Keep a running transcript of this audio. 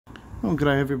Well,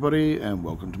 g'day everybody and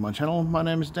welcome to my channel. My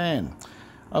name is Dan.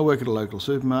 I work at a local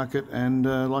supermarket and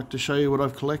like to show you what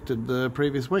I've collected the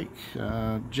previous week.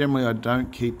 Generally I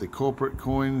don't keep the corporate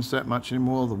coins that much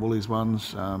anymore, the Woolies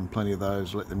ones, plenty of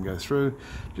those, let them go through.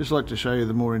 Just like to show you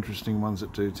the more interesting ones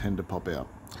that do tend to pop out.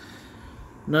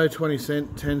 No 20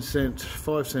 cent, 10 cent,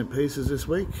 5 cent pieces this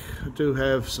week. I do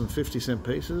have some 50 cent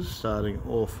pieces, starting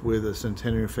off with a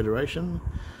Centenary Federation,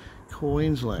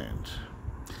 Queensland.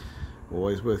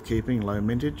 Always worth keeping, low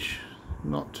mintage.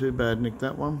 Not too bad, nicked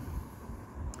that one.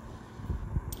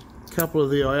 A couple of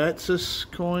the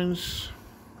IATSIS coins.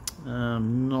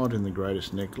 Not in the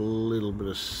greatest nick, a little bit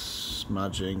of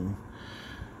smudging.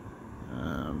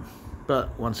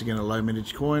 But once again a low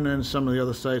mintage coin, and some of the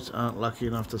other states aren't lucky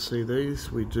enough to see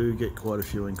these. We do get quite a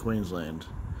few in Queensland.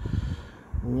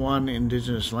 One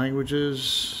Indigenous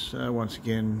languages. Once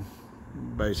again,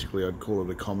 basically I'd call it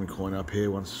a common coin up here.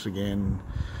 Once again,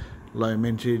 low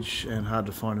mintage and hard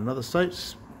to find in other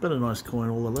states, but a nice coin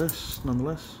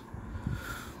nonetheless.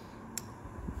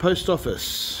 Post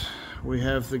office, we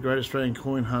have the Great Australian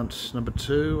Coin Hunt number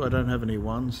 2. I don't have any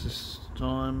ones this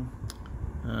time.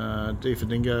 D for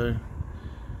Dingo,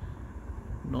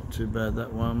 not too bad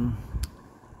that one.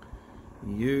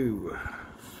 U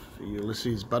for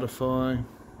Ulysses Butterfly,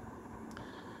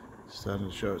 starting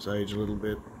to show its age a little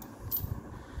bit.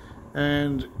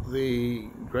 And the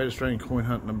Great Australian Coin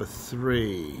Hunt number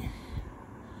 3,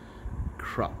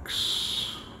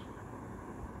 Crux.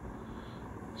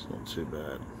 It's not too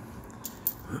bad.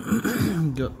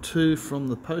 Got 2 from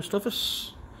the post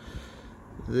office.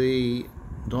 The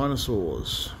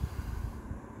dinosaurs.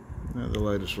 They're the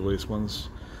latest release ones.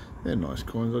 They're nice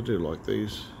coins. I do like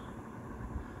these.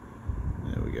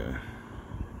 There we go.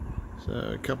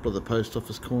 So a couple of the post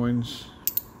office coins.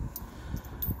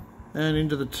 And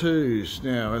into the 2s.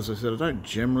 Now, as I said, I don't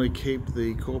generally keep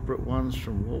the corporate ones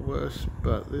from Woolworths,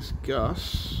 but this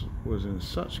Gus was in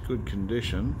such good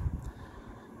condition.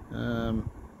 Yeah,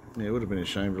 it would have been a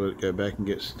shame to let it go back and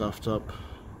get stuffed up.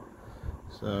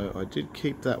 So I did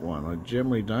keep that one. I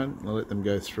generally don't. I let them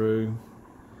go through.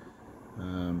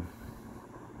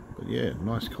 But yeah,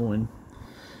 nice coin.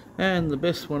 And the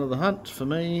best one of the hunt for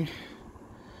me,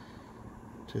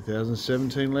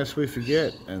 2017 Lest We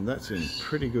Forget, and that's in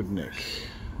pretty good nick.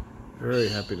 Very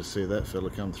happy to see that fella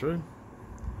come through.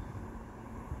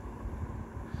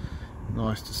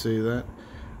 Nice to see that.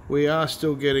 We are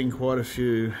still getting quite a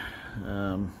few,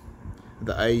 the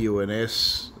AU and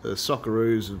S, the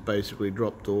Socceroos have basically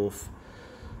dropped off,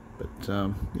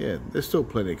 but yeah, there's still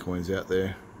plenty of coins out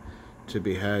there to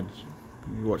be had.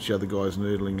 You watch the other guys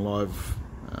noodling live,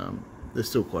 there's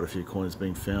still quite a few coins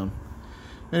being found.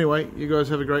 Anyway, you guys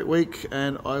have a great week,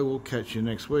 and I will catch you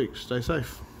next week. Stay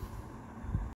safe.